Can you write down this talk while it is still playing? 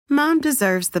Mom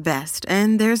deserves the best,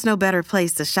 and there's no better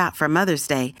place to shop for Mother's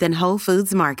Day than Whole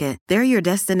Foods Market. They're your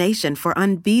destination for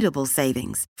unbeatable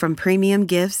savings, from premium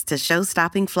gifts to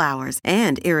show-stopping flowers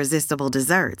and irresistible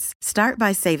desserts. Start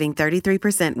by saving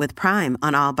 33% with Prime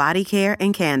on all body care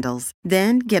and candles.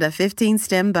 Then get a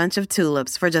 15-stem bunch of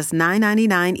tulips for just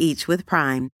 $9.99 each with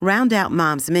Prime. Round out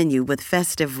Mom's menu with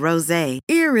festive rosé,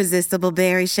 irresistible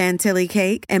berry chantilly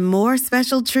cake, and more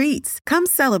special treats. Come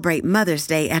celebrate Mother's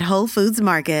Day at Whole Foods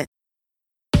Market.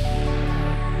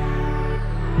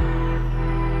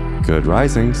 Good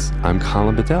Risings. I'm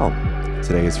Colin Bedell.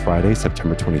 Today is Friday,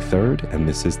 September 23rd, and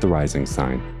this is The Rising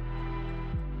Sign.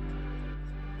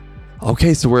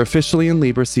 Okay, so we're officially in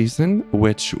Libra season,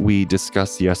 which we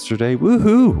discussed yesterday.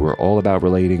 Woohoo! We're all about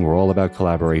relating. We're all about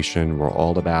collaboration. We're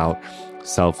all about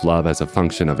self-love as a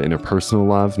function of interpersonal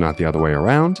love, not the other way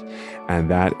around. And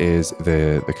that is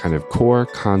the kind of core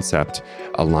concept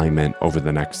alignment over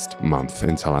the next month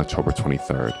until October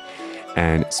 23rd.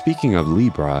 And speaking of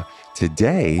Libra,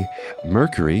 today,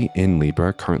 Mercury in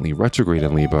Libra, currently retrograde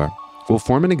in Libra, will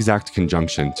form an exact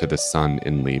conjunction to the Sun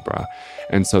in Libra.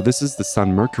 And so this is the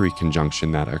Sun-Mercury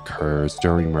conjunction that occurs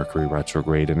during Mercury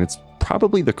retrograde, and it's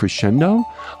probably the crescendo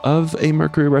of a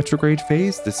Mercury retrograde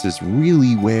phase. This is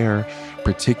really where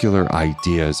particular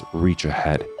ideas reach a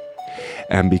head.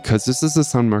 And because this is a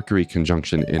Sun-Mercury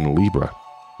conjunction in Libra,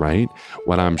 right?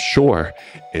 What I'm sure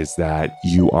is that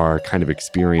you are kind of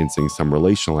experiencing some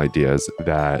relational ideas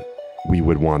that we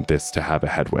would want this to have a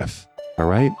head with, all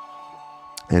right?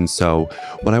 And so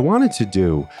what I wanted to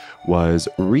do was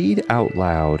read out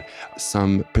loud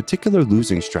some particular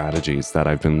losing strategies that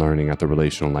I've been learning at the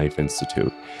Relational Life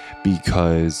Institute,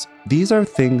 because these are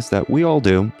things that we all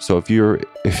do. So if you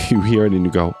hear it and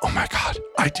you go, oh my God,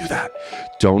 I do that,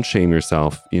 don't shame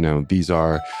yourself. You know, these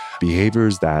are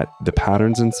behaviors that the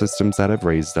patterns and systems that have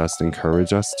raised us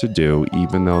encourage us to do,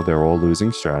 even though they're all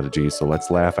losing strategies. So let's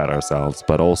laugh at ourselves,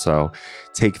 but also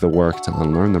take the work to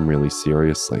unlearn them really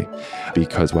seriously.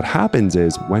 Because what happens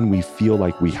is when we feel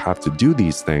like we have to do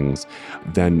these things,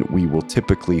 then we will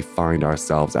typically find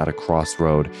ourselves at a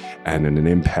crossroad and in an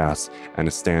impasse and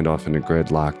a standoff and a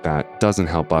gridlock that doesn't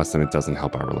help us and it doesn't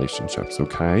help our relationships,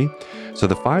 okay? So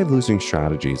the 5 losing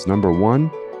strategies. Number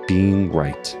 1, being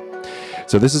right.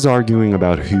 So this is arguing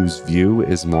about whose view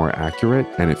is more accurate,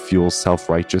 and it fuels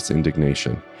self-righteous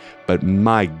indignation. But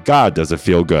my God, does it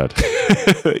feel good.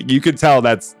 You could tell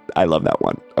I love that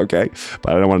one, okay?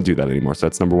 But I don't want to do that anymore. So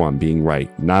that's number 1, being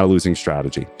right, not a losing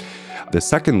strategy. The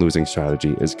second losing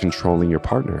strategy is controlling your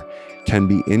partner. Can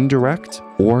be indirect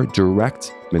or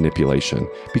direct manipulation,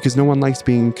 because no one likes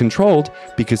being controlled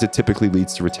because it typically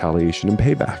leads to retaliation and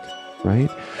payback, right?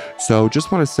 So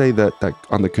just want to say that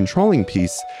on the controlling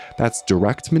piece, that's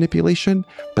direct manipulation,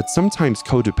 but sometimes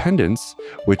codependence,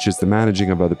 which is the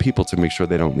managing of other people to make sure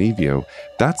they don't leave you,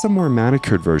 that's a more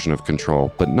manicured version of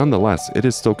control, but nonetheless, it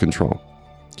is still control,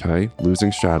 okay?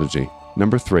 Losing strategy.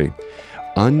 Number 3,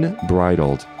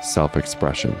 unbridled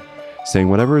self-expression, saying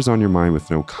whatever is on your mind with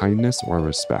no kindness or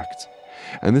respect.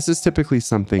 And this is typically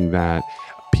something that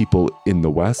people in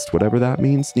the West, whatever that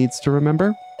means, needs to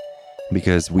remember,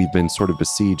 because we've been sort of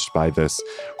besieged by this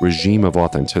regime of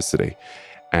authenticity.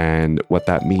 And what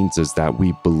that means is that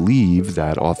we believe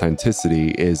that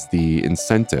authenticity is the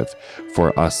incentive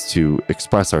for us to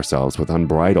express ourselves with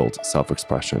unbridled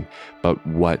self-expression. But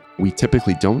what we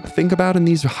typically don't think about in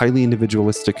these highly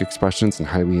individualistic expressions and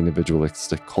highly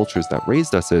individualistic cultures that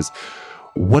raised us is,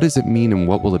 what does it mean and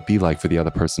what will it be like for the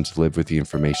other person to live with the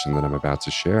information that I'm about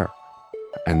to share?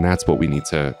 And that's what we need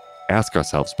to ask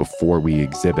ourselves before we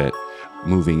exhibit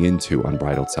moving into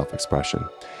unbridled self-expression.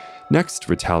 Next,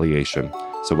 retaliation.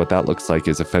 So what that looks like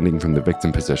is offending from the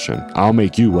victim position. I'll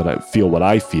make you what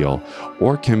I feel,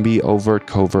 or can be overt,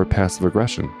 covert, passive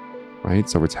aggression, right?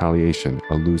 So retaliation,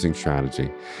 a losing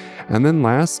strategy. And then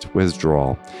last,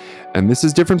 withdrawal. And this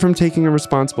is different from taking a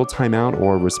responsible timeout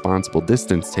or responsible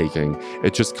distance taking.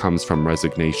 It just comes from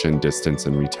resignation, distance,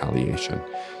 and retaliation.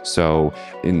 So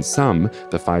in sum,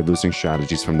 the 5 losing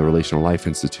strategies from the Relational Life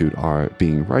Institute are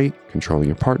being right, controlling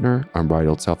your partner,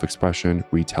 unbridled self-expression,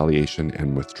 retaliation,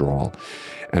 and withdrawal.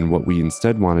 And what we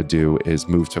instead want to do is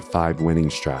move to 5 winning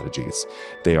strategies.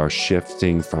 They are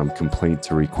shifting from complaint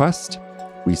to request.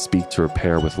 We speak to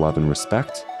repair with love and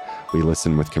respect. We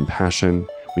listen with compassion.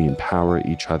 We empower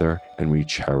each other, and we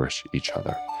cherish each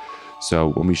other.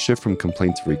 So when we shift from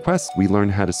complaint to request, we learn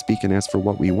how to speak and ask for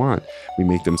what we want. We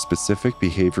make them specific,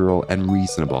 behavioral, and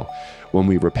reasonable. When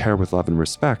we repair with love and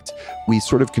respect, we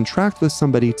sort of contract with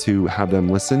somebody to have them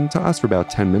listen to us for about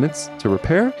 10 minutes to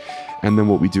repair. And then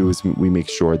what we do is we make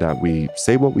sure that we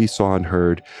say what we saw and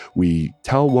heard. We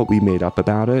tell what we made up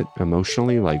about it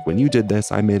emotionally. Like, when you did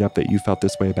this, I made up that you felt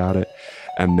this way about it.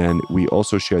 And then we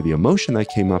also share the emotion that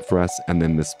came up for us, and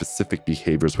then the specific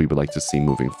behaviors we would like to see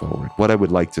moving forward. What I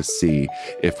would like to see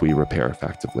if we repair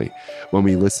effectively. When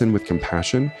we listen with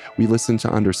compassion, we listen to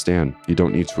understand. You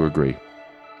don't need to agree.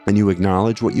 And you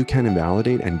acknowledge what you can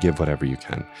invalidate and give whatever you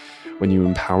can. When you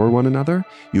empower one another,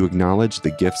 you acknowledge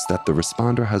the gifts that the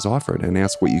responder has offered and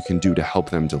ask what you can do to help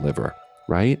them deliver,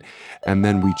 right? And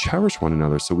then we cherish one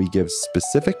another, so we give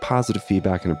specific positive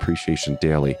feedback and appreciation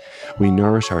daily. We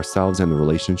nourish ourselves and the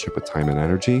relationship with time and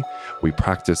energy. We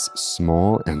practice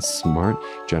small and smart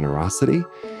generosity.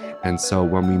 And so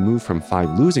when we move from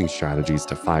 5 losing strategies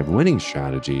to 5 winning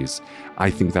strategies, I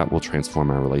think that will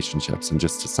transform our relationships. And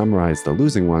just to summarize the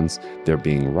losing ones, they're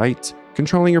being right,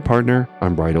 controlling your partner,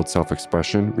 unbridled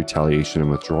self-expression, retaliation and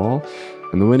withdrawal.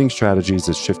 And the winning strategies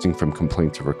is shifting from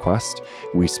complaint to request.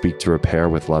 We speak to repair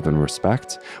with love and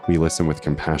respect. We listen with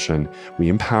compassion. We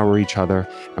empower each other,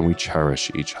 and we cherish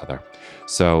each other.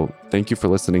 So thank you for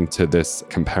listening to this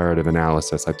comparative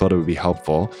analysis. I thought it would be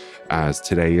helpful, as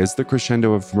today is the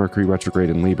crescendo of Mercury retrograde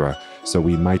in Libra. So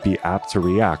we might be apt to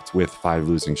react with 5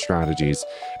 losing strategies.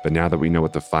 But now that we know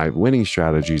what the 5 winning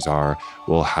strategies are,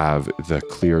 we'll have the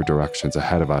clear directions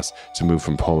ahead of us to move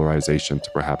from polarization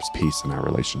to perhaps peace in our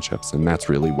relationships. And that's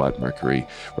really what Mercury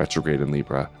retrograde in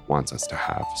Libra wants us to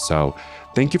have. So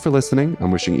thank you for listening.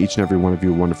 I'm wishing each and every one of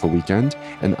you a wonderful weekend,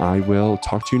 and I will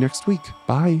talk to you next week.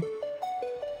 Bye.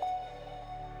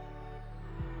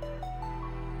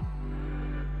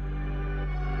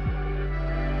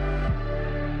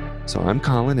 So I'm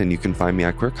Colin, and you can find me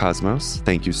at Queer Cosmos.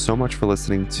 Thank you so much for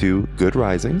listening to Good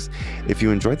Risings. If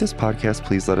you enjoyed this podcast,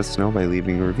 please let us know by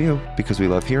leaving a review, because we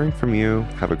love hearing from you.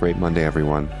 Have a great Monday,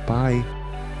 everyone. Bye.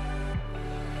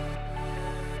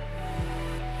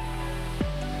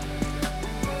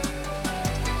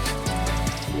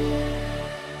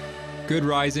 Good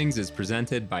Risings is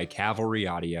presented by Cavalry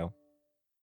Audio.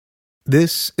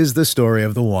 This is the story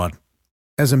of the one.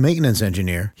 As a maintenance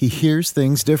engineer, he hears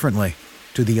things differently.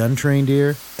 To the untrained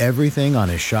ear, everything on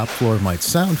his shop floor might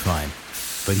sound fine,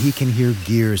 but he can hear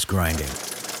gears grinding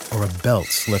or a belt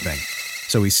slipping.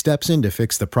 So he steps in to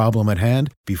fix the problem at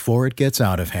hand before it gets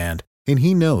out of hand. And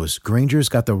he knows Grainger's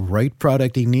got the right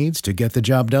product he needs to get the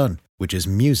job done, which is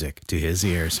music to his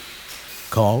ears.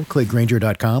 Call, click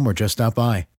Grainger.com, or just stop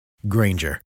by.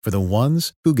 Grainger, for the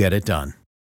ones who get it done.